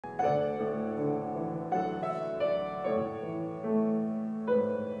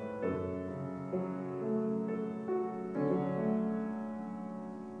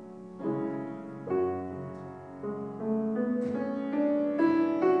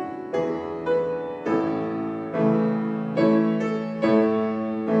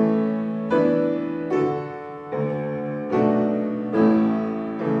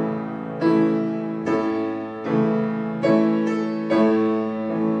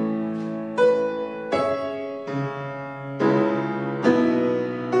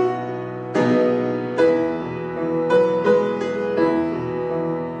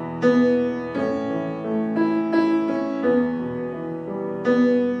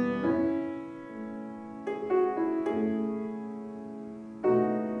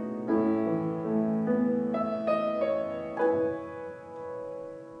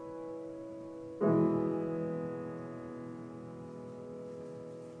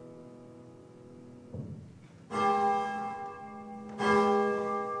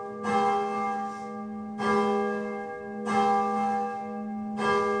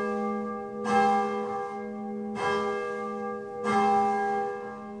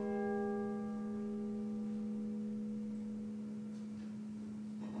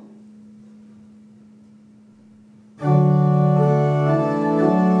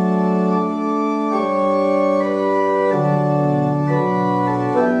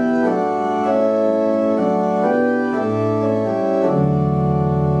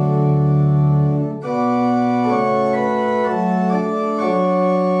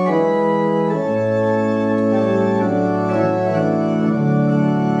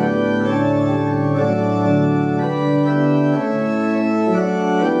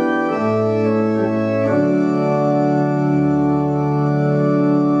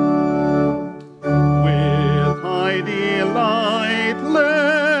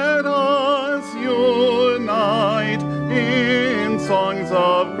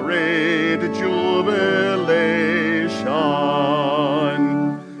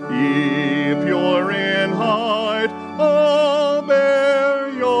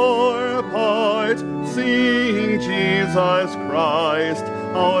Jesus Christ,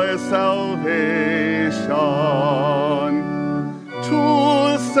 our salvation,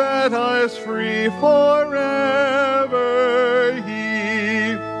 to set us free forever.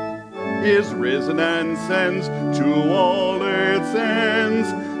 He is risen and sends to all earth's ends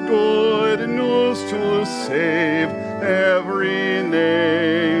good news to save every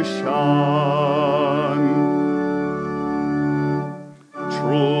nation.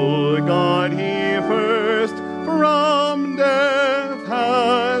 True God, he first from death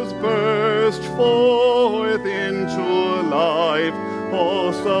has burst forth into life,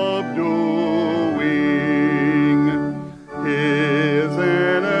 all subduing his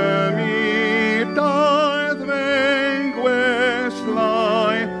enemy doth vanquished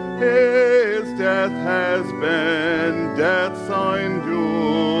lie. His death has been death's undoing,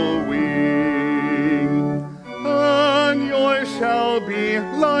 and yours shall be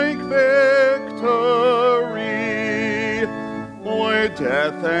like victory. O'er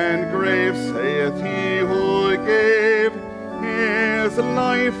death and grave, saith he who gave his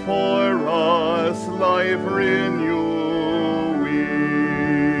life for us, life renewing.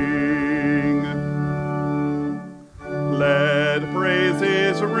 Let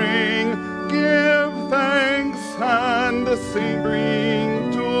praises ring, give thanks and sing,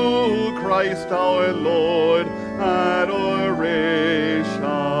 bring to Christ our Lord adoration.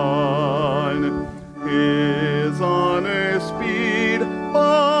 His honor speed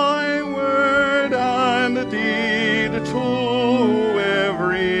by word and deed to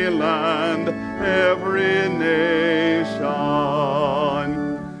every land, every nation.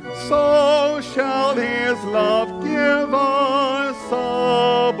 So shall his love give us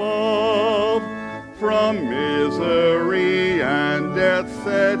above, from misery and death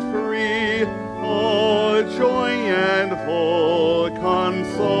set free, oh, joy and full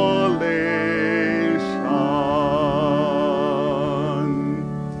consolation.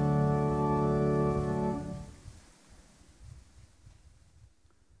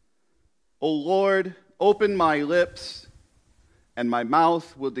 O Lord, open my lips, and my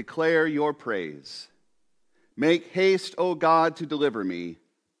mouth will declare your praise. Make haste, O God, to deliver me.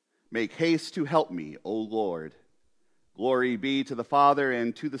 Make haste to help me, O Lord. Glory be to the Father,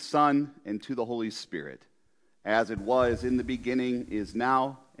 and to the Son, and to the Holy Spirit, as it was in the beginning, is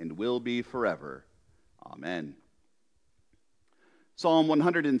now, and will be forever. Amen. Psalm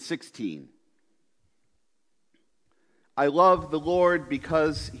 116. I love the Lord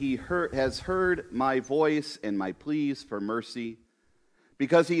because he has heard my voice and my pleas for mercy.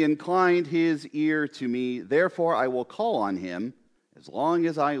 Because he inclined his ear to me, therefore I will call on him as long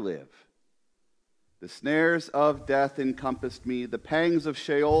as I live. The snares of death encompassed me. The pangs of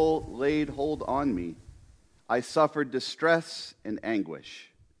Sheol laid hold on me. I suffered distress and anguish.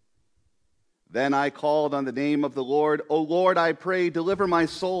 Then I called on the name of the Lord. O Lord, I pray, deliver my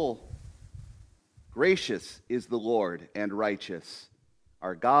soul. Gracious is the Lord and righteous.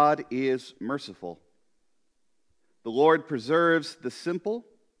 Our God is merciful. The Lord preserves the simple.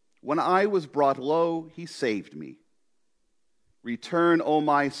 When I was brought low, he saved me. Return, O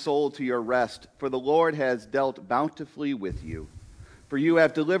my soul, to your rest, for the Lord has dealt bountifully with you. For you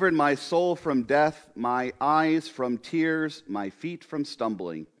have delivered my soul from death, my eyes from tears, my feet from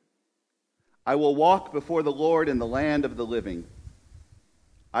stumbling. I will walk before the Lord in the land of the living.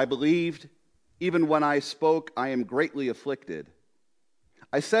 I believed, even when I spoke, I am greatly afflicted.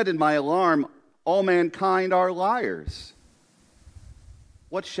 I said in my alarm, all mankind are liars.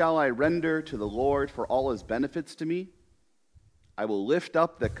 What shall I render to the Lord for all his benefits to me? I will lift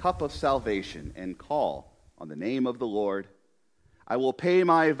up the cup of salvation and call on the name of the Lord. I will pay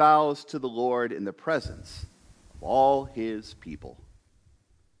my vows to the Lord in the presence of all his people.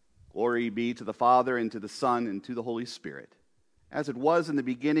 Glory be to the Father, and to the Son, and to the Holy Spirit, as it was in the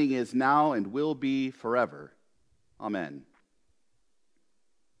beginning, is now, and will be forever. Amen.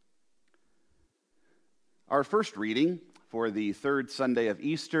 Our first reading for the third Sunday of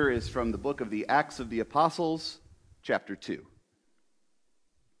Easter is from the book of the Acts of the Apostles, chapter 2.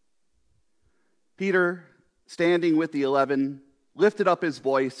 Peter, standing with the 11, lifted up his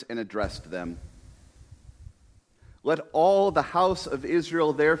voice and addressed them. Let all the house of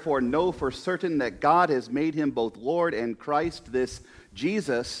Israel therefore know for certain that God has made him both Lord and Christ, this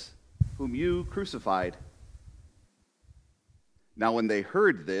Jesus whom you crucified. Now when they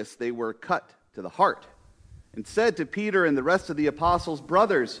heard this, they were cut to the heart, and said to Peter and the rest of the apostles,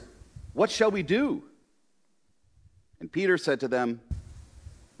 Brothers, what shall we do? And Peter said to them,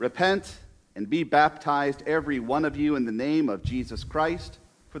 Repent and be baptized, every one of you, in the name of Jesus Christ,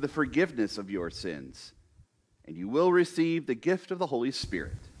 for the forgiveness of your sins, and you will receive the gift of the Holy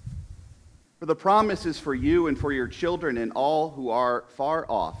Spirit. For the promise is for you and for your children and all who are far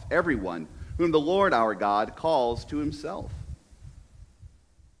off, everyone whom the Lord our God calls to himself.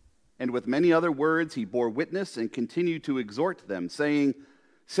 And with many other words he bore witness and continued to exhort them, saying,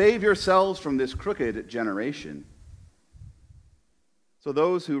 Save yourselves from this crooked generation. So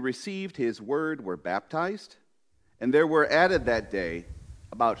those who received his word were baptized, and there were added that day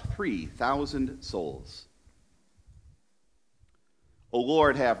about 3,000 souls. O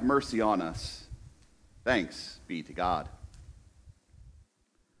Lord, have mercy on us. Thanks be to God.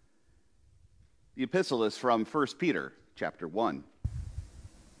 The epistle is from 1 Peter chapter 1.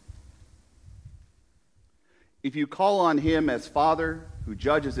 If you call on him as Father, who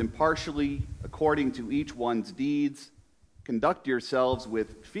judges impartially according to each one's deeds, conduct yourselves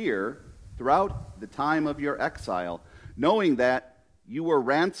with fear throughout the time of your exile, knowing that you were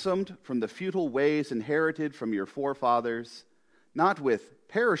ransomed from the futile ways inherited from your forefathers, not with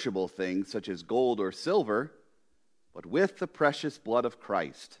perishable things such as gold or silver, but with the precious blood of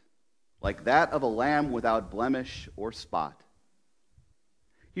Christ, like that of a lamb without blemish or spot.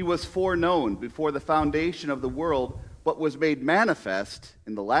 He was foreknown before the foundation of the world, but was made manifest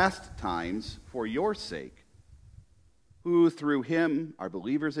in the last times for your sake, who through him are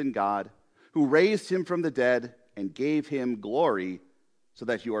believers in God, who raised him from the dead and gave him glory, so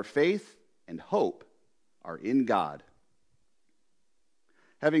that your faith and hope are in God.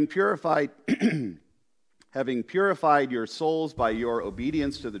 Having purified your souls by your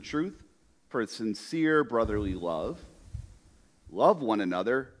obedience to the truth for sincere brotherly love, love one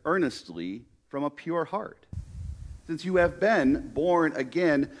another earnestly from a pure heart, since you have been born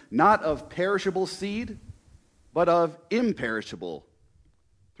again, not of perishable seed, but of imperishable,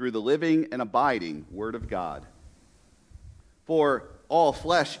 through the living and abiding Word of God. For all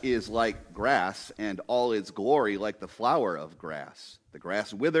flesh is like grass, and all its glory like the flower of grass. The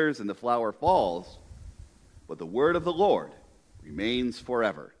grass withers and the flower falls, but the word of the Lord remains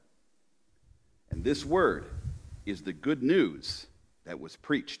forever. And this word is the good news that was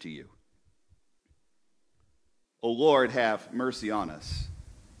preached to you. O Lord, have mercy on us.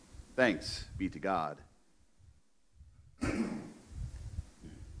 Thanks be to God.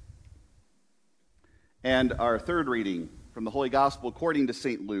 And our third reading from the Holy Gospel according to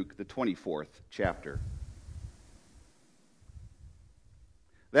St. Luke, the 24th chapter.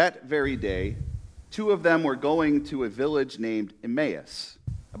 That very day, two of them were going to a village named Emmaus,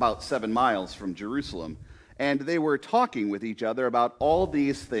 about 7 miles from Jerusalem, and they were talking with each other about all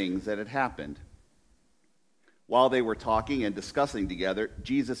these things that had happened. While they were talking and discussing together,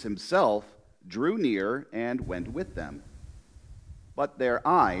 Jesus himself drew near and went with them. But their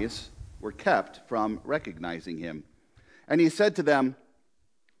eyes were kept from recognizing him. And he said to them,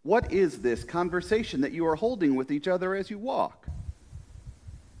 What is this conversation that you are holding with each other as you walk?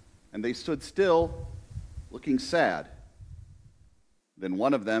 And they stood still, looking sad. Then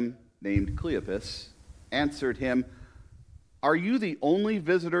one of them, named Cleopas, answered him, Are you the only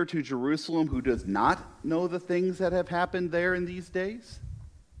visitor to Jerusalem who does not know the things that have happened there in these days?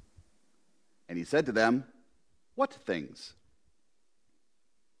 And he said to them, What things?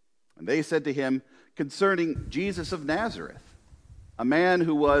 And they said to him, Concerning Jesus of Nazareth, a man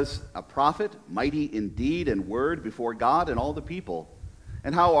who was a prophet, mighty in deed and word before God and all the people,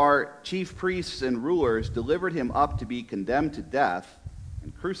 and how our chief priests and rulers delivered him up to be condemned to death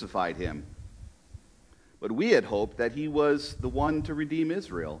and crucified him. But we had hoped that he was the one to redeem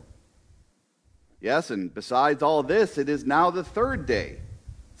Israel. Yes, and besides all this, it is now the third day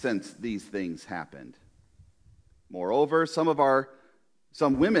since these things happened. Moreover,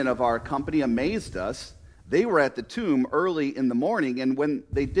 some women of our company amazed us. They were at the tomb early in the morning, and when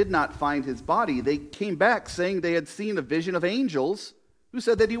they did not find his body, they came back saying they had seen a vision of angels who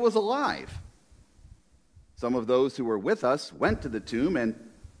said that he was alive. Some of those who were with us went to the tomb and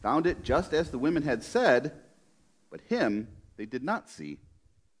found it just as the women had said, but him they did not see.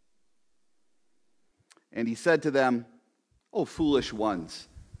 And he said to them, O foolish ones,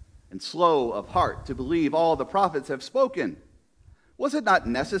 and slow of heart to believe all the prophets have spoken. Was it not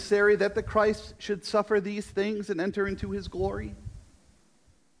necessary that the Christ should suffer these things and enter into his glory?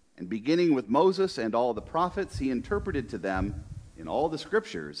 And beginning with Moses and all the prophets, he interpreted to them in all the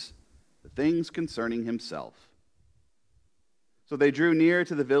scriptures the things concerning himself. So they drew near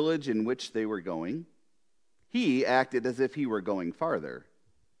to the village in which they were going. He acted as if he were going farther,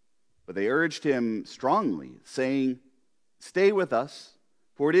 but they urged him strongly, saying, Stay with us,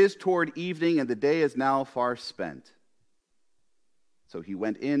 for it is toward evening, and the day is now far spent. So he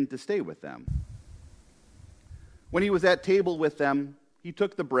went in to stay with them. When he was at table with them, he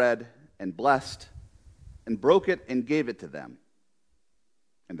took the bread and blessed, and broke it and gave it to them.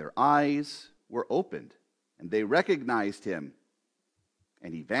 And their eyes were opened, and they recognized him,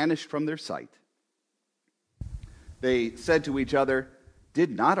 and he vanished from their sight. They said to each other,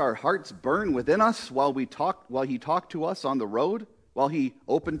 Did not our hearts burn within us while he talked to us on the road, while he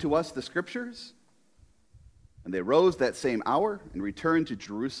opened to us the scriptures? And they rose that same hour and returned to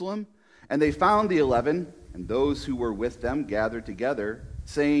Jerusalem, and they found the 11 and those who were with them gathered together,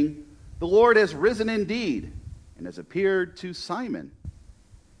 saying, The Lord has risen indeed, and has appeared to Simon.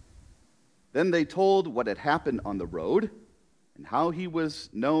 Then they told what had happened on the road, and how he was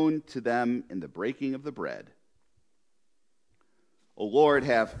known to them in the breaking of the bread. O Lord,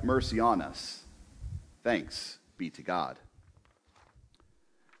 have mercy on us. Thanks be to God.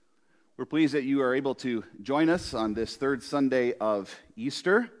 We're pleased that you are able to join us on this third Sunday of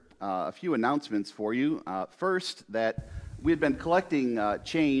Easter. A few announcements for you. First, that we had been collecting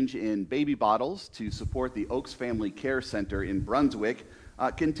change in baby bottles to support the Oaks Family Care Center in Brunswick.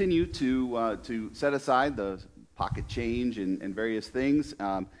 Continue to set aside the pocket change and various things.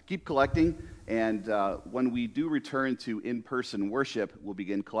 Keep collecting, and when we do return to in-person worship, we'll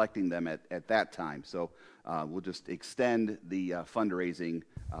begin collecting them at that time. So we'll just extend the fundraising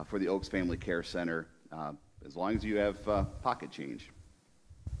for the Oaks Family Care Center as long as you have pocket change.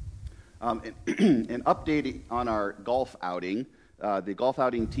 An update on our golf outing. The golf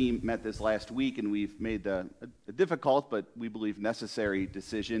outing team met this last week, and we've made a difficult but we believe necessary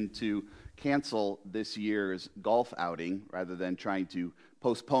decision to cancel this year's golf outing rather than trying to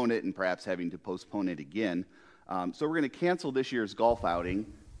postpone it and perhaps having to postpone it again. So we're going to cancel this year's golf outing.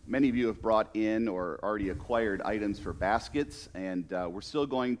 Many of you have brought in or already acquired items for baskets, and we're still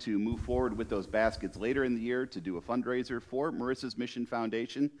going to move forward with those baskets later in the year to do a fundraiser for Marissa's Mission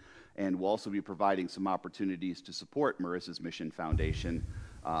Foundation, and we'll also be providing some opportunities to support Marissa's Mission Foundation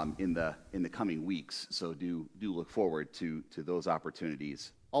in the coming weeks. So do look forward to those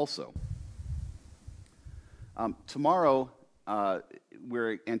opportunities also. Tomorrow,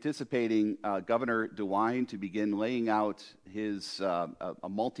 we're anticipating Governor DeWine to begin laying out his a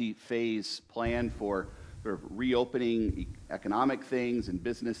multi-phase plan for sort of reopening economic things and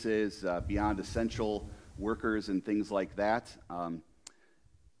businesses beyond essential workers and things like that.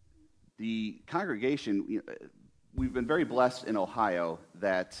 The congregation, we've been very blessed in Ohio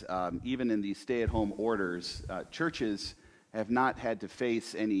that even in these stay-at-home orders, churches have not had to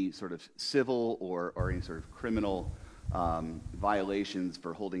face any sort of civil or any sort of criminal violations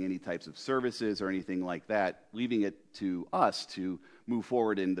for holding any types of services or anything like that, leaving it to us to move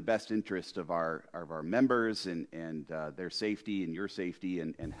forward in the best interest of our members and their safety and your safety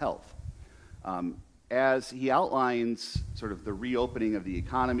and health. As he outlines sort of the reopening of the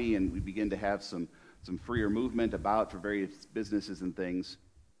economy and we begin to have some freer movement about for various businesses and things,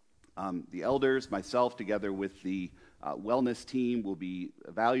 the elders, myself, together with the wellness team, will be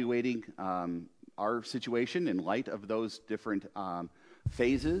evaluating our situation in light of those different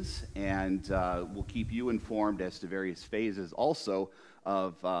phases, and we'll keep you informed as to various phases also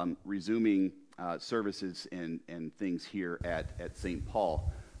of resuming services and things here at St.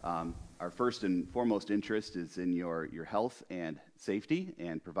 Paul. Our first and foremost interest is in your health and safety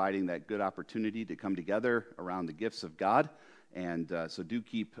and providing that good opportunity to come together around the gifts of God. And so do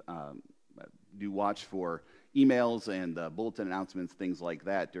watch for emails and bulletin announcements, things like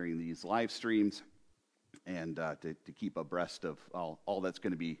that during these live streams, and to keep abreast of all that's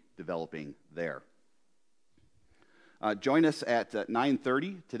going to be developing there. Join us at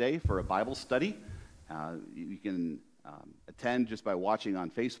 9:30 today for a Bible study. You can attend just by watching on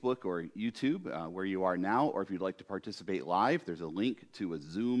Facebook or YouTube where you are now, or if you'd like to participate live, there's a link to a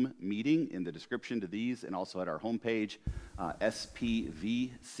Zoom meeting in the description to these, and also at our homepage,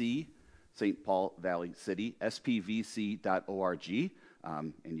 SPVC, St. Paul Valley City, spvc.org,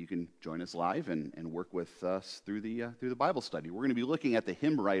 and you can join us live and work with us through the Bible study. We're going to be looking at the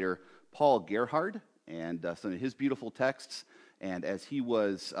hymn writer Paul Gerhardt and some of his beautiful texts, and as he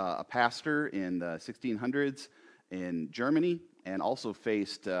was a pastor in the 1600s, in Germany, and also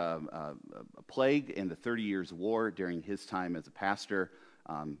faced a plague in the 30 Years' War during his time as a pastor,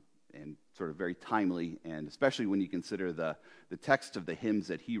 and sort of very timely, and especially when you consider the text of the hymns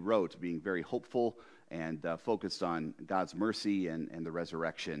that he wrote being very hopeful and focused on God's mercy and the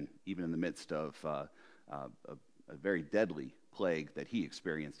resurrection, even in the midst of a very deadly plague that he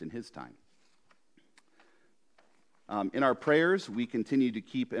experienced in his time. In our prayers, we continue to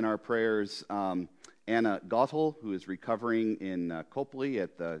keep in our prayers Anna Gottel, who is recovering in Copley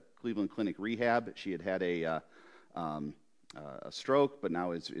at the Cleveland Clinic Rehab. She had a stroke, but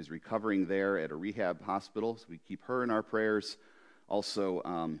now is recovering there at a rehab hospital, so we keep her in our prayers.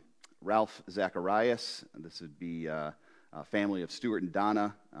 Also, Ralph Zacharias, this would be a family of Stuart and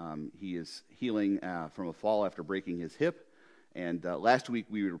Donna. He is healing from a fall after breaking his hip. And last week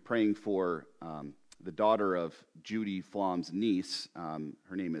we were praying for the daughter of Judy Flom's niece.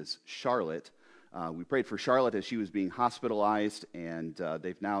 Her name is Charlotte. We prayed for Charlotte as she was being hospitalized, and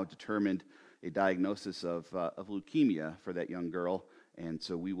they've now determined a diagnosis of leukemia for that young girl, and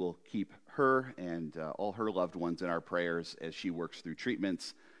so we will keep her and all her loved ones in our prayers as she works through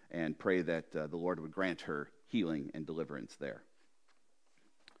treatments, and pray that the Lord would grant her healing and deliverance there.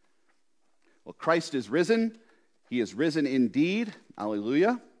 Well, Christ is risen. He is risen indeed.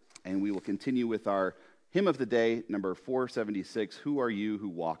 Alleluia. And we will continue with our hymn of the day, number 476, Who Are You Who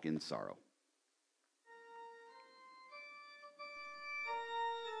Walk in Sorrow?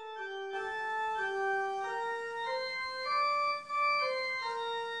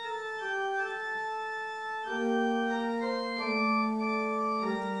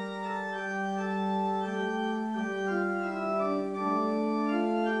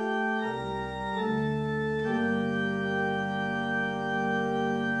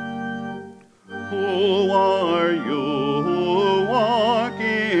 Who are you who walk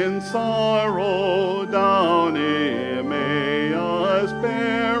in sorrow down Emmaus'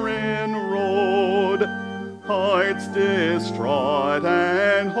 barren road? Hearts distraught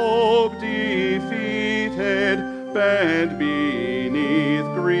and hope defeated, bent beneath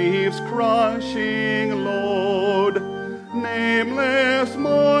grief's crushing load. Nameless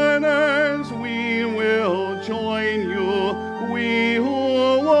mourners, we will join you, we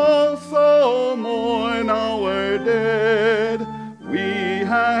who also mourn our dead. We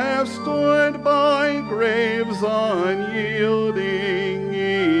have stood by graves unyielding,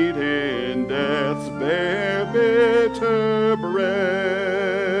 eaten death's bare bitter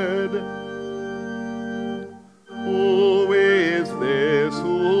bread. Who is this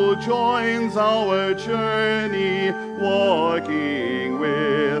who joins our journey, walking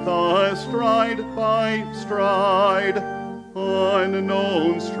with us stride by stride?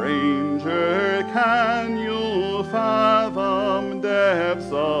 Unknown stranger, can you fathom depths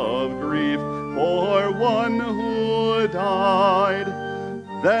of grief for one who died?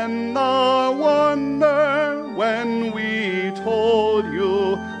 Then the wonder when we told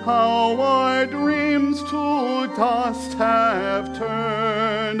you how our dreams to dust have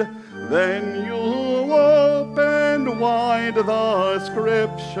turned. Then you opened wide the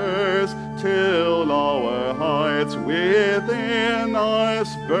scriptures till our hearts within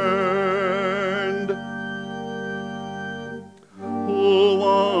us burned. Who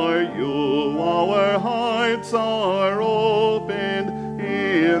are you? Our hearts are opened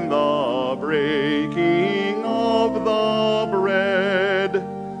in the breaking of the bread.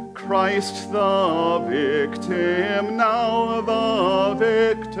 Christ the victim, now the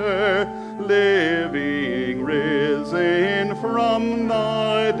victor, living, risen from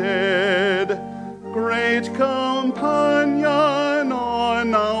the dead. Great companion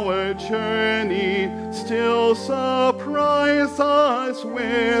on our journey, still surprise us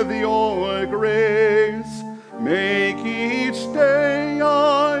with your grace. Make each day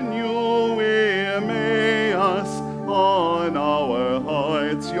a new Emmaus, on our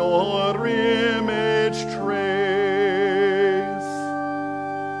hearts your image trace.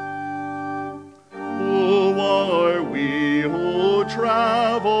 Who are we who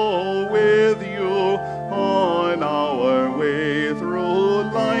travel with you on our way through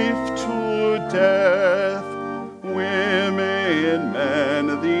life to death? Women, men,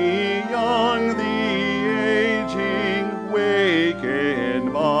 the young, the aging,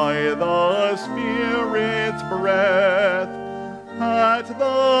 with the Spirit's breath. At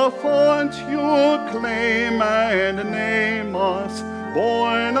the font you claim and name us,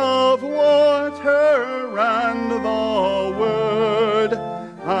 born of water and the Word.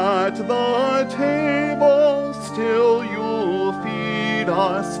 At the table still you feed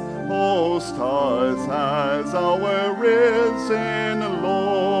us, host us as our risen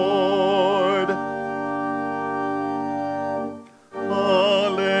Lord.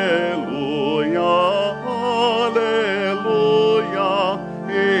 Alleluia, alleluia,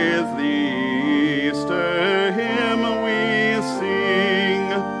 is the Easter hymn we sing.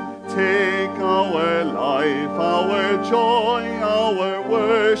 Take our life, our joy, our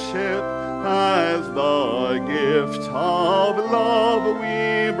worship, as the gift of love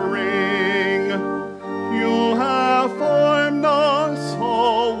we bring. You have formed us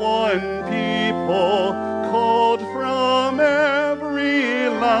all one people, called from every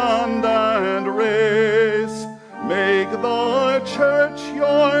land and race. Make the church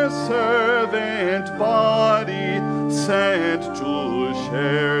your servant body, sent to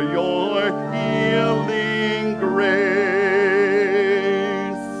share your healing grace.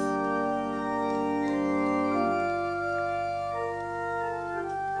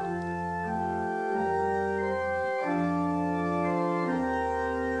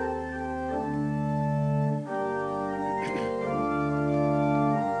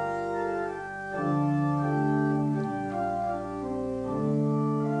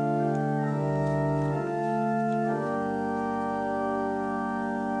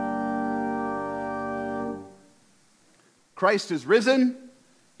 Christ is risen.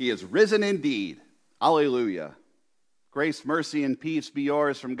 He is risen indeed. Alleluia. Grace, mercy, and peace be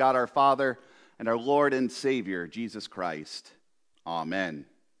yours from God our Father and our Lord and Savior, Jesus Christ. Amen.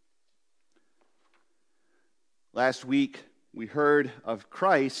 Last week, we heard of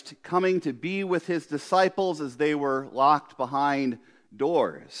Christ coming to be with his disciples as they were locked behind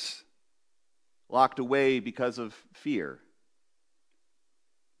doors, locked away because of fear.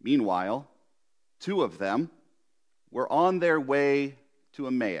 Meanwhile, two of them were on their way to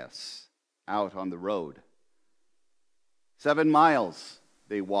Emmaus, out on the road. 7 miles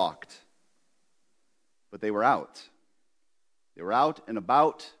they walked, but they were out. They were out and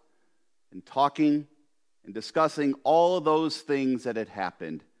about and talking and discussing all of those things that had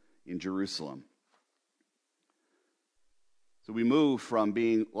happened in Jerusalem. So we move from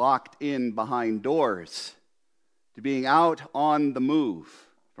being locked in behind doors to being out on the move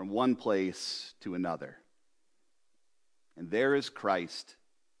from one place to another. And there is Christ,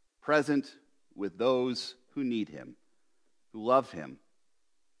 present with those who need him, who love him,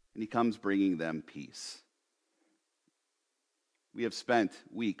 and he comes bringing them peace. We have spent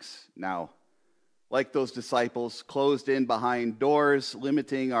weeks now, like those disciples, closed in behind doors,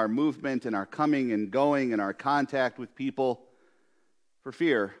 limiting our movement and our coming and going and our contact with people for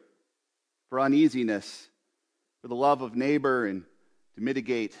fear, for uneasiness, for the love of neighbor, and to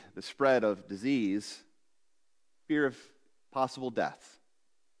mitigate the spread of disease, fear of possible death.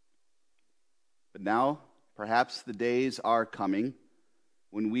 But now, perhaps the days are coming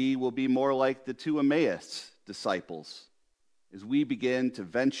when we will be more like the two Emmaus disciples as we begin to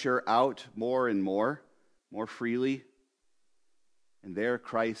venture out more and more freely, and there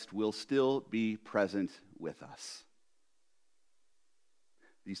Christ will still be present with us.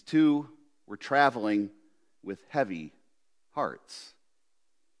 These two were traveling with heavy hearts.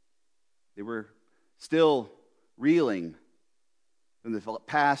 They were still reeling from the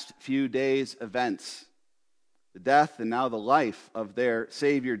past few days' events, the death and now the life of their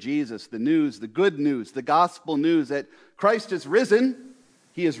Savior Jesus, the news, the good news, the gospel news that Christ is risen.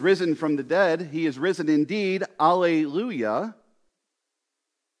 He is risen from the dead. He is risen indeed. Alleluia.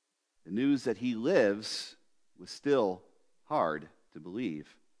 The news that he lives was still hard to believe.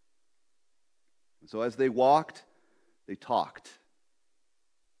 And so as they walked, they talked.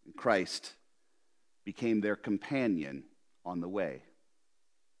 And Christ became their companion on the way.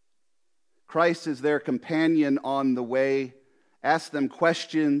 Christ is their companion on the way, asked them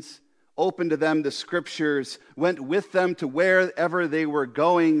questions, opened to them the scriptures, went with them to wherever they were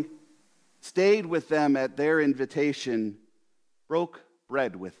going, stayed with them at their invitation, broke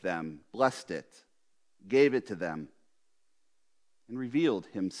bread with them, blessed it, gave it to them, and revealed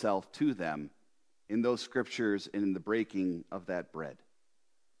himself to them in those scriptures and in the breaking of that bread.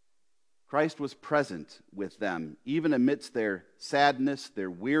 Christ was present with them, even amidst their sadness,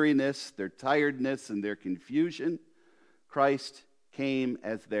 their weariness, their tiredness, and their confusion. Christ came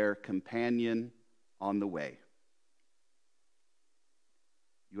as their companion on the way.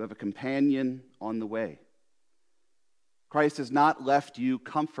 You have a companion on the way. Christ has not left you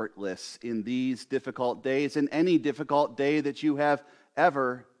comfortless in these difficult days, in any difficult day that you have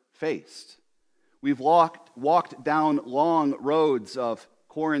ever faced. We've walked down long roads of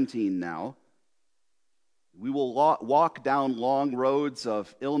quarantine now. We will walk down long roads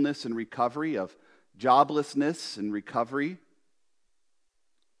of illness and recovery, of joblessness and recovery,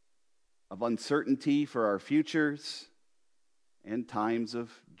 of uncertainty for our futures, and times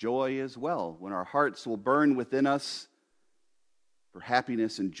of joy as well, when our hearts will burn within us for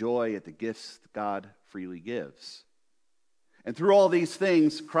happiness and joy at the gifts that God freely gives. And through all these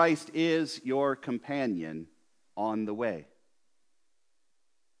things, Christ is your companion on the way.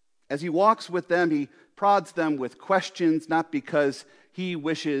 As he walks with them, he prods them with questions, not because he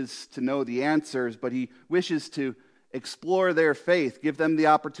wishes to know the answers, but he wishes to explore their faith, give them the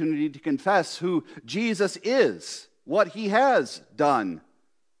opportunity to confess who Jesus is, what he has done,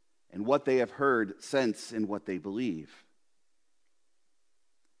 and what they have heard since and what they believe.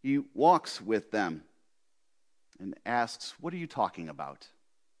 He walks with them and asks, "What are you talking about?"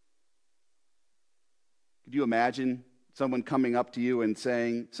 Could you imagine someone coming up to you and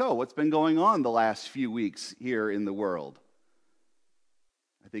saying, "So, what's been going on the last few weeks here in the world?"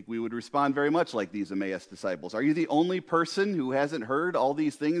 I think we would respond very much like these Emmaus disciples. Are you the only person who hasn't heard all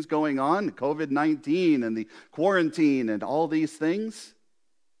these things going on? COVID-19 and the quarantine and all these things?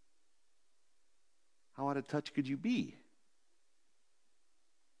 How out of touch could you be?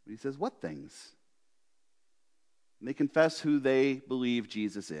 But he says, what things? And they confess who they believe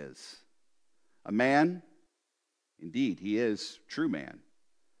Jesus is. A man, indeed, he is true man.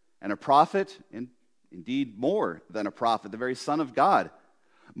 And a prophet, and indeed more than a prophet, the very Son of God.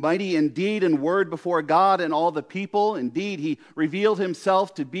 Mighty in deed and word before God and all the people. Indeed, he revealed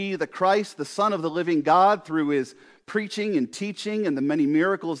himself to be the Christ, the Son of the living God, through his preaching and teaching and the many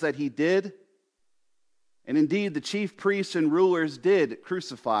miracles that he did. And indeed, the chief priests and rulers did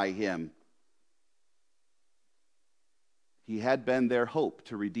crucify him. He had been their hope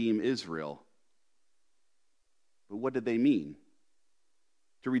to redeem Israel. But what did they mean?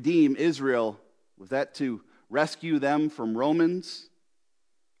 To redeem Israel, was that to rescue them from Romans?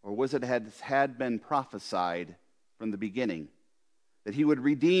 Or was it had been prophesied from the beginning that he would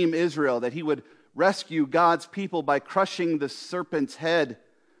redeem Israel, that he would rescue God's people by crushing the serpent's head,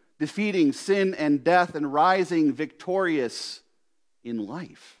 defeating sin and death, and rising victorious in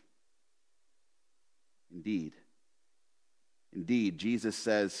life? Indeed, Jesus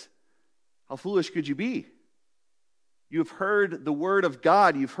says, how foolish could you be? You've heard the word of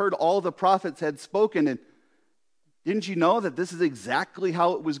God. You've heard all the prophets had spoken, and didn't you know that this is exactly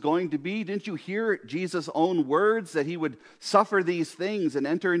how it was going to be? Didn't you hear Jesus' own words that he would suffer these things and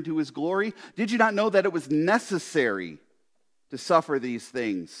enter into his glory? Did you not know that it was necessary to suffer these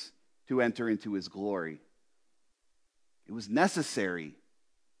things to enter into his glory? It was necessary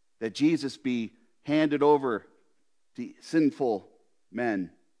that Jesus be handed over to sinful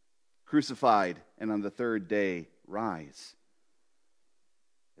men, crucified, and on the third day rise.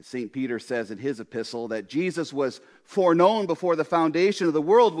 As St. Peter says in his epistle, that Jesus was foreknown before the foundation of the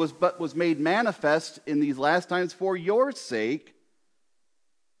world, but was made manifest in these last times for your sake,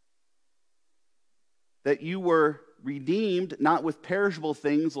 that you were redeemed not with perishable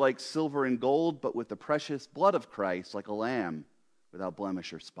things like silver and gold, but with the precious blood of Christ, like a lamb without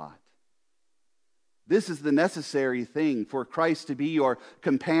blemish or spot. This is the necessary thing for Christ to be your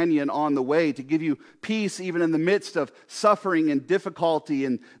companion on the way, to give you peace even in the midst of suffering and difficulty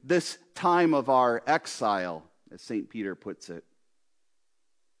in this time of our exile, as St. Peter puts it.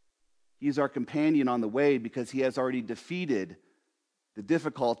 He is our companion on the way because he has already defeated the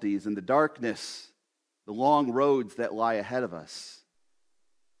difficulties and the darkness, the long roads that lie ahead of us.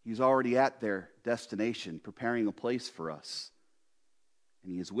 He's already at their destination, preparing a place for us.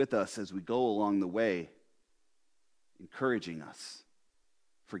 And he is with us as we go along the way, encouraging us,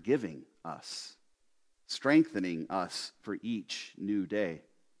 forgiving us, strengthening us for each new day.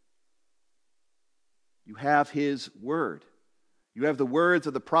 You have his word. You have the words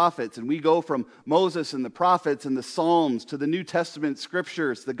of the prophets, and we go from Moses and the prophets and the Psalms to the New Testament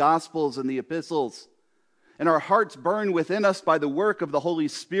scriptures, the Gospels and the epistles. And our hearts burn within us by the work of the Holy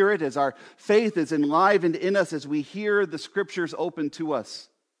Spirit as our faith is enlivened in us as we hear the scriptures open to us.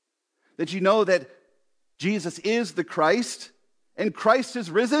 That you know that Jesus is the Christ, and Christ is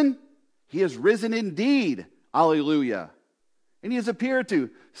risen. He has risen indeed. Alleluia. And he has appeared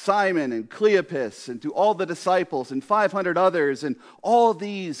to Simon and Cleopas and to all the disciples and 500 others and all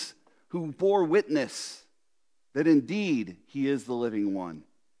these who bore witness that indeed he is the living one.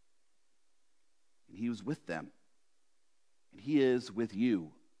 And he was with them. And he is with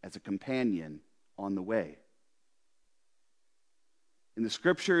you as a companion on the way. In the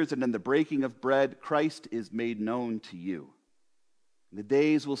Scriptures and in the breaking of bread, Christ is made known to you. The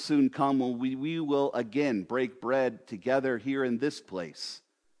days will soon come when we will again break bread together here in this place.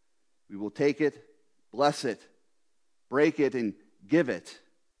 We will take it, bless it, break it, and give it.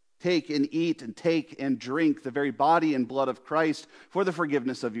 Take and eat and take and drink the very body and blood of Christ for the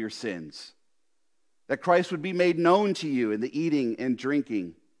forgiveness of your sins. That Christ would be made known to you in the eating and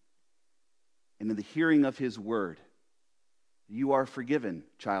drinking and in the hearing of his word. You are forgiven,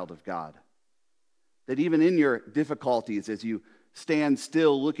 child of God. That even in your difficulties, as you stand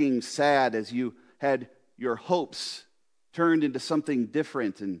still looking sad, as you had your hopes turned into something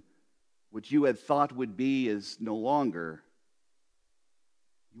different and what you had thought would be is no longer,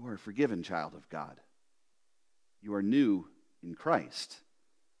 you are forgiven, child of God. You are new in Christ.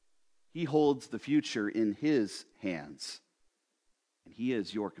 He holds the future in his hands, and he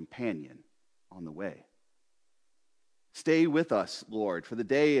is your companion on the way. Stay with us, Lord, for the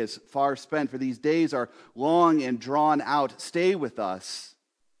day is far spent, for these days are long and drawn out. Stay with us.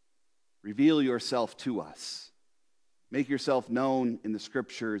 Reveal yourself to us. Make yourself known in the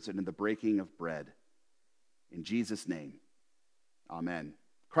Scriptures and in the breaking of bread. In Jesus' name, amen.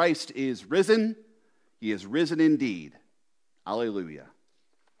 Christ is risen. He is risen indeed. Alleluia.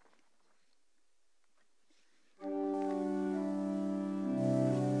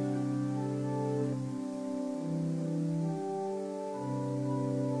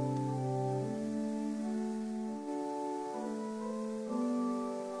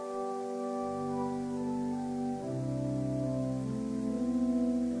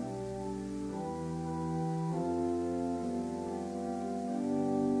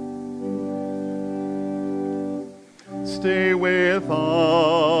 Stay with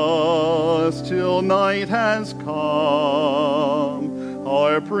us till night has come.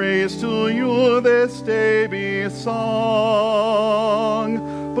 Our praise to you this day be sung.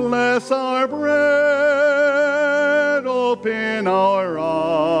 Bless our bread, open our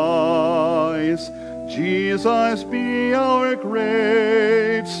eyes. Jesus be our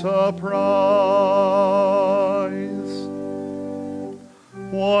great surprise.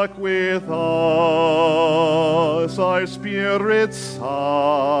 Walk with us, our spirits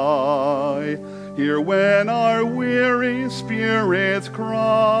sigh. Hear when our weary spirits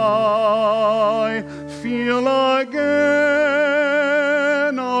cry. Feel again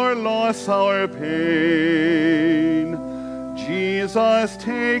our loss, our pain. Jesus,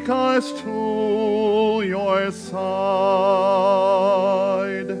 take us to your side.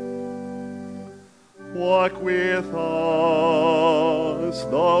 Walk with us,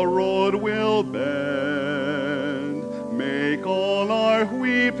 the road will bend. Make all our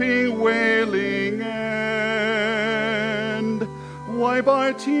weeping, wailing end. Wipe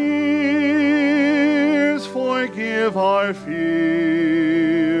our tears, forgive our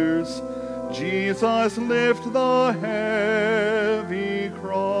fears. Jesus, lift the heavy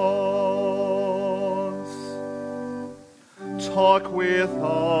cross. Talk with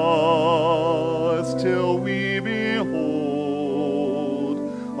us till we behold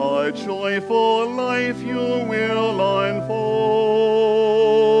a joyful life you will unfold.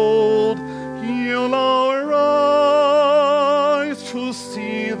 Heal our eyes to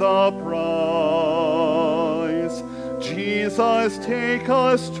see the prize. Jesus, take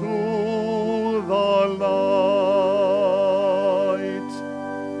us to the light.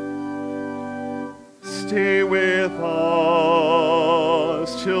 Stay with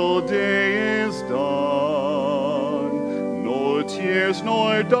us till day is done. No tears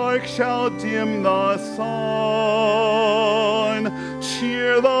nor dark shall dim the sun.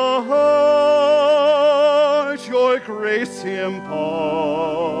 Cheer the heart, your grace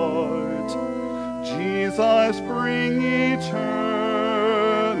impart. Jesus, bring eternal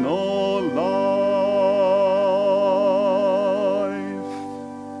life.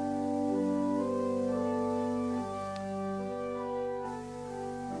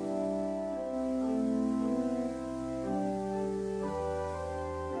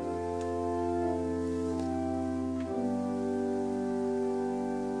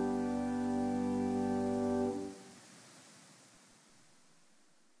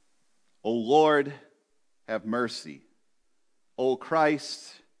 O Lord, have mercy. O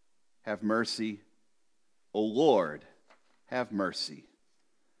Christ, have mercy. O Lord, have mercy.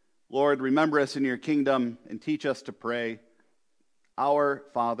 Lord, remember us in your kingdom and teach us to pray. Our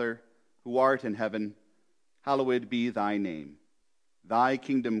Father, who art in heaven, hallowed be thy name. Thy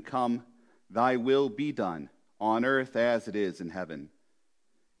kingdom come, thy will be done, on earth as it is in heaven.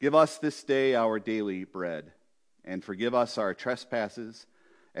 Give us this day our daily bread, and forgive us our trespasses,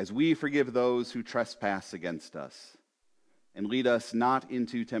 as we forgive those who trespass against us. and lead us not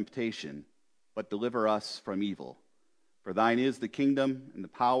into temptation, but deliver us from evil. For thine is the kingdom, and the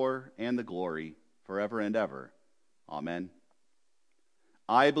power, and the glory, forever and ever. Amen.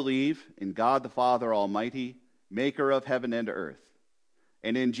 I believe in God the Father Almighty, maker of heaven and earth,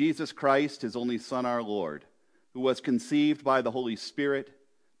 and in Jesus Christ, his only Son, our Lord, who was conceived by the Holy Spirit,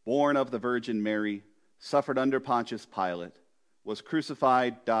 born of the Virgin Mary, suffered under Pontius Pilate, was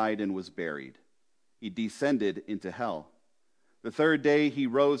crucified, died, and was buried. He descended into hell. The third day he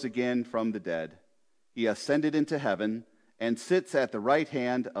rose again from the dead. He ascended into heaven and sits at the right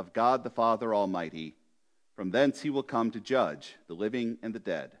hand of God the Father Almighty. From thence he will come to judge the living and the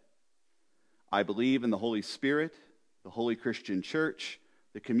dead. I believe in the Holy Spirit, the holy Christian church,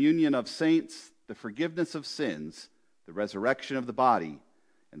 the communion of saints, the forgiveness of sins, the resurrection of the body,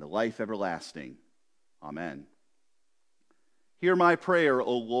 and the life everlasting. Amen. Hear my prayer,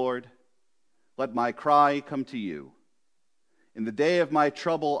 O Lord. Let my cry come to you. In the day of my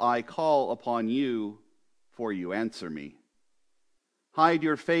trouble I call upon you, for you answer me. Hide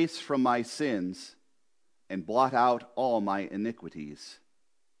your face from my sins and blot out all my iniquities.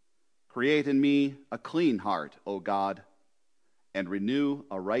 Create in me a clean heart, O God, and renew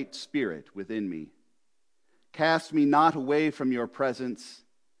a right spirit within me. Cast me not away from your presence,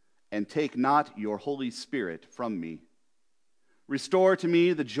 and take not your Holy Spirit from me. Restore to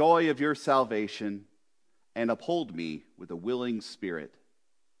me the joy of your salvation, and uphold me with a willing spirit.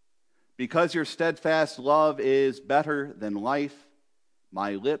 Because your steadfast love is better than life,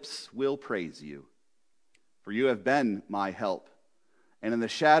 my lips will praise you. For you have been my help, and in the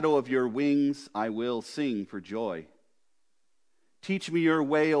shadow of your wings I will sing for joy. Teach me your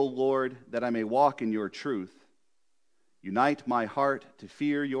way, O Lord, that I may walk in your truth. Unite my heart to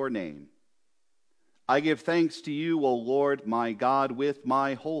fear your name. I give thanks to you, O Lord, my God, with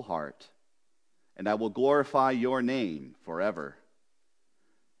my whole heart, and I will glorify your name forever.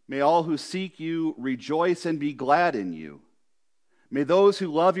 May all who seek you rejoice and be glad in you. May those who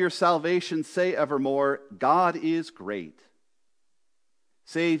love your salvation say evermore, God is great.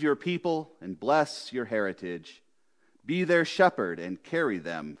 Save your people and bless your heritage. Be their shepherd and carry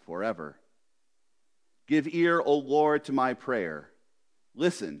them forever. Give ear, O Lord, to my prayer.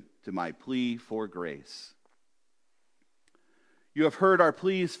 Listen to my plea for grace. You have heard our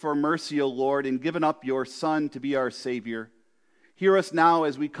pleas for mercy, O Lord, and given up your Son to be our Savior. Hear us now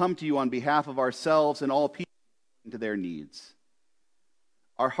as we come to you on behalf of ourselves and all people to their needs.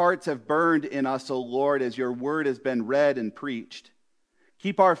 Our hearts have burned in us, O Lord, as your word has been read and preached.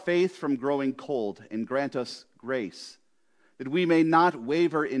 Keep our faith from growing cold and grant us grace, that we may not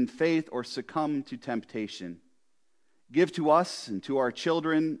waver in faith or succumb to temptation. Give to us and to our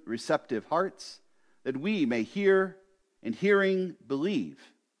children receptive hearts, that we may hear, and hearing believe,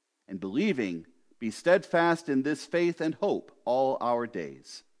 and believing be steadfast in this faith and hope all our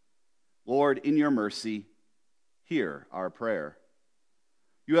days. Lord, in your mercy, hear our prayer.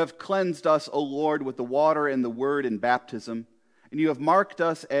 You have cleansed us, O Lord, with the water and the word in baptism, and you have marked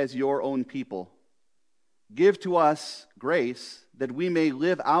us as your own people. Give to us grace that we may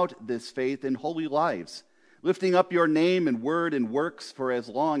live out this faith in holy lives, lifting up your name and word and works for as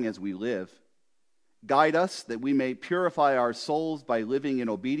long as we live. Guide us that we may purify our souls by living in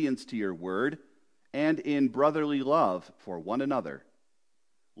obedience to your word and in brotherly love for one another.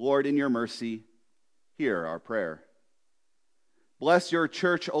 Lord, in your mercy, hear our prayer. Bless your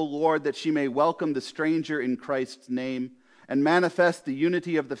church, O Lord, that she may welcome the stranger in Christ's name and manifest the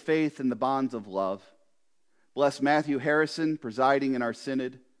unity of the faith in the bonds of love. Bless Matthew Harrison, presiding in our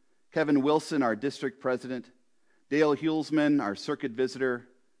synod, Kevin Wilson, our district president, Dale Hulsman, our circuit visitor,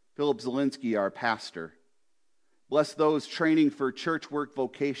 Philip Zielinski, our pastor. Bless those training for church work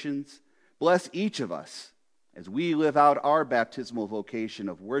vocations. Bless each of us as we live out our baptismal vocation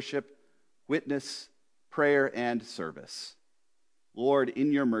of worship, witness, prayer, and service. Lord,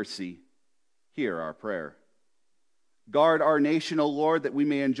 in your mercy, hear our prayer. Guard our nation, O Lord, that we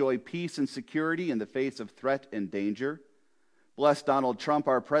may enjoy peace and security in the face of threat and danger. Bless Donald Trump,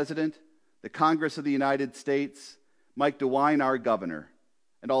 our president, the Congress of the United States, Mike DeWine, our governor,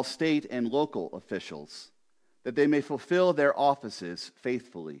 and all state and local officials, that they may fulfill their offices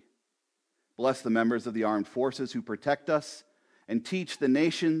faithfully. Bless the members of the armed forces who protect us and teach the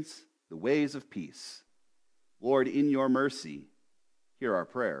nations the ways of peace. Lord, in your mercy, hear our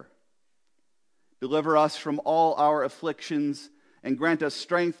prayer. Deliver us from all our afflictions and grant us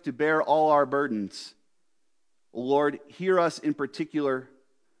strength to bear all our burdens. O Lord, hear us in particular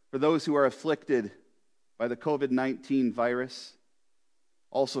for those who are afflicted by the COVID-19 virus,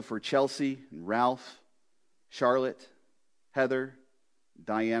 also for Chelsea and Ralph, Charlotte, Heather,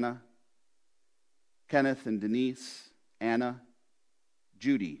 Diana, Kenneth and Denise, Anna,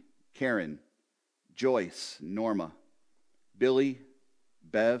 Judy, Karen, Joyce, Norma, Billy,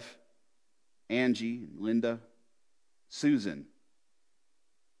 Bev, Angie, Linda, Susan,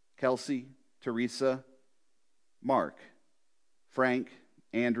 Kelsey, Teresa, Mark, Frank,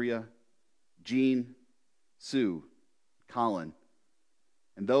 Andrea, Jean, Sue, Colin,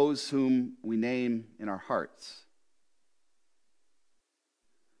 and those whom we name in our hearts.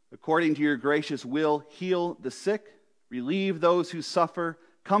 According to your gracious will, heal the sick, relieve those who suffer,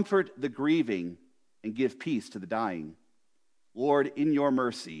 comfort the grieving, and give peace to the dying. Lord, in your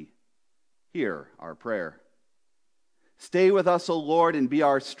mercy, hear our prayer. Stay with us, O Lord, and be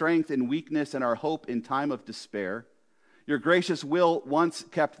our strength in weakness and our hope in time of despair. Your gracious will once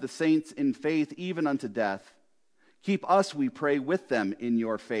kept the saints in faith even unto death. Keep us, we pray, with them in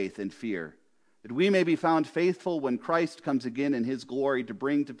your faith and fear, that we may be found faithful when Christ comes again in his glory to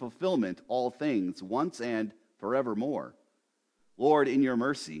bring to fulfillment all things once and forevermore. Lord, in your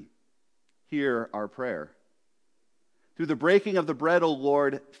mercy, hear our prayer. Through the breaking of the bread, O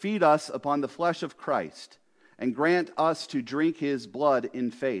Lord, feed us upon the flesh of Christ, and grant us to drink his blood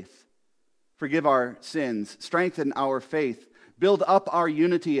in faith. Forgive our sins, strengthen our faith, build up our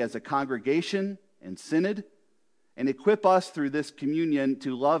unity as a congregation and synod, and equip us through this communion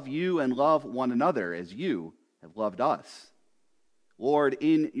to love you and love one another as you have loved us. Lord,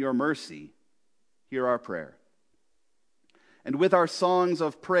 in your mercy, hear our prayer. And with our songs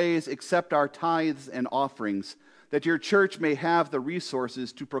of praise, accept our tithes and offerings, that your church may have the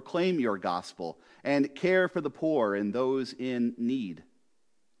resources to proclaim your gospel and care for the poor and those in need.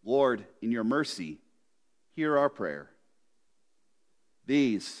 Lord, in your mercy, hear our prayer.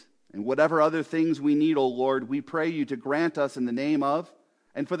 These and whatever other things we need, O Lord, we pray you to grant us in the name of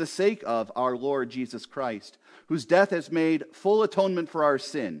and for the sake of our Lord Jesus Christ, whose death has made full atonement for our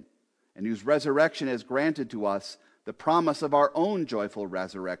sin, and whose resurrection has granted to us the promise of our own joyful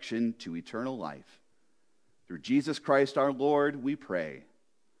resurrection to eternal life. Through Jesus Christ our Lord, we pray.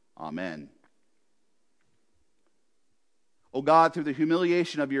 Amen. O God, through the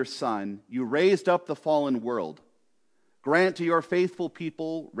humiliation of your Son, you raised up the fallen world. Grant to your faithful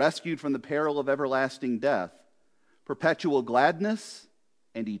people, rescued from the peril of everlasting death, perpetual gladness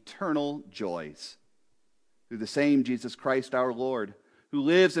and eternal joys. Through the same Jesus Christ our Lord, who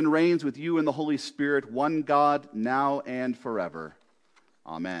lives and reigns with you in the Holy Spirit, one God, now and forever.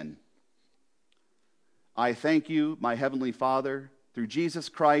 Amen. I thank you, my heavenly Father, through Jesus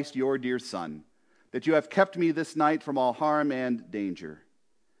Christ, your dear Son, that you have kept me this night from all harm and danger.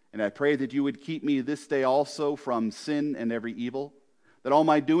 And I pray that you would keep me this day also from sin and every evil, that all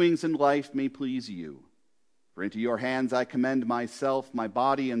my doings in life may please you. For into your hands I commend myself, my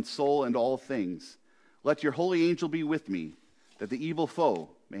body and soul, and all things. Let your holy angel be with me, that the evil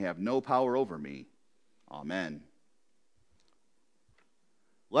foe may have no power over me. Amen.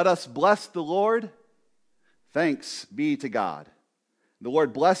 Let us bless the Lord. Thanks be to God. The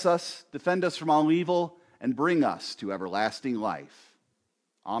Lord bless us, defend us from all evil, and bring us to everlasting life.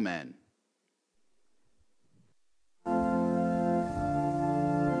 Amen.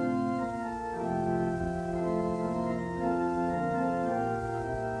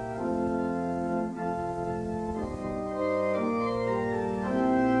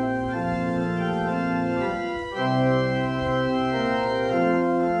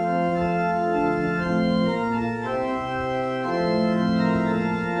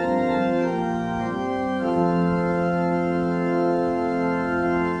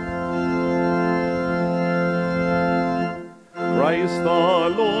 Christ the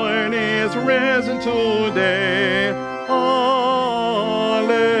Lord is risen today. Alleluia.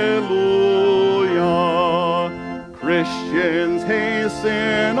 Christians,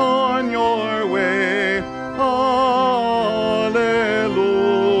 hasten on your way. Alleluia.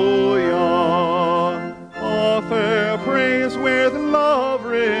 Offer praise with love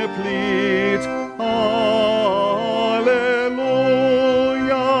replete. Alleluia.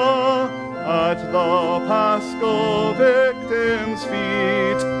 At the Paschal victim's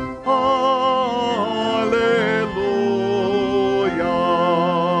feet. Alleluia.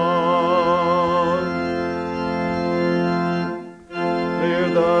 There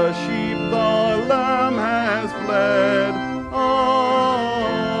the sheep, the lamb has bled. Alleluia.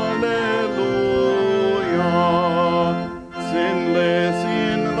 Sinless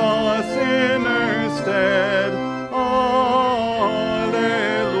in the sinner's stead. Alleluia.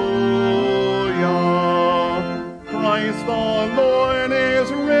 Christ the Lord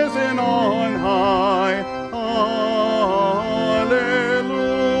is risen on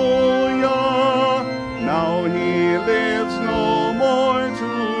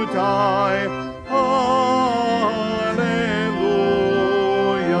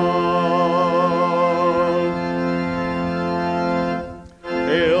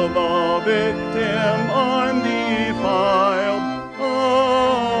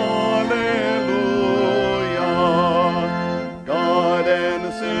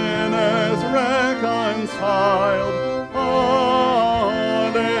reconciled. Hallelujah.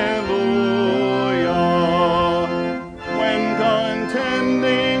 When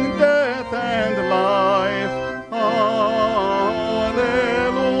contending death and life. Hallelujah.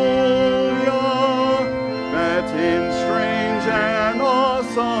 Met in strange and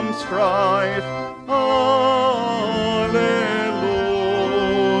awesome strife.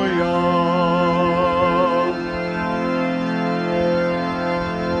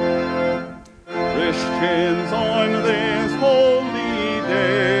 Christians on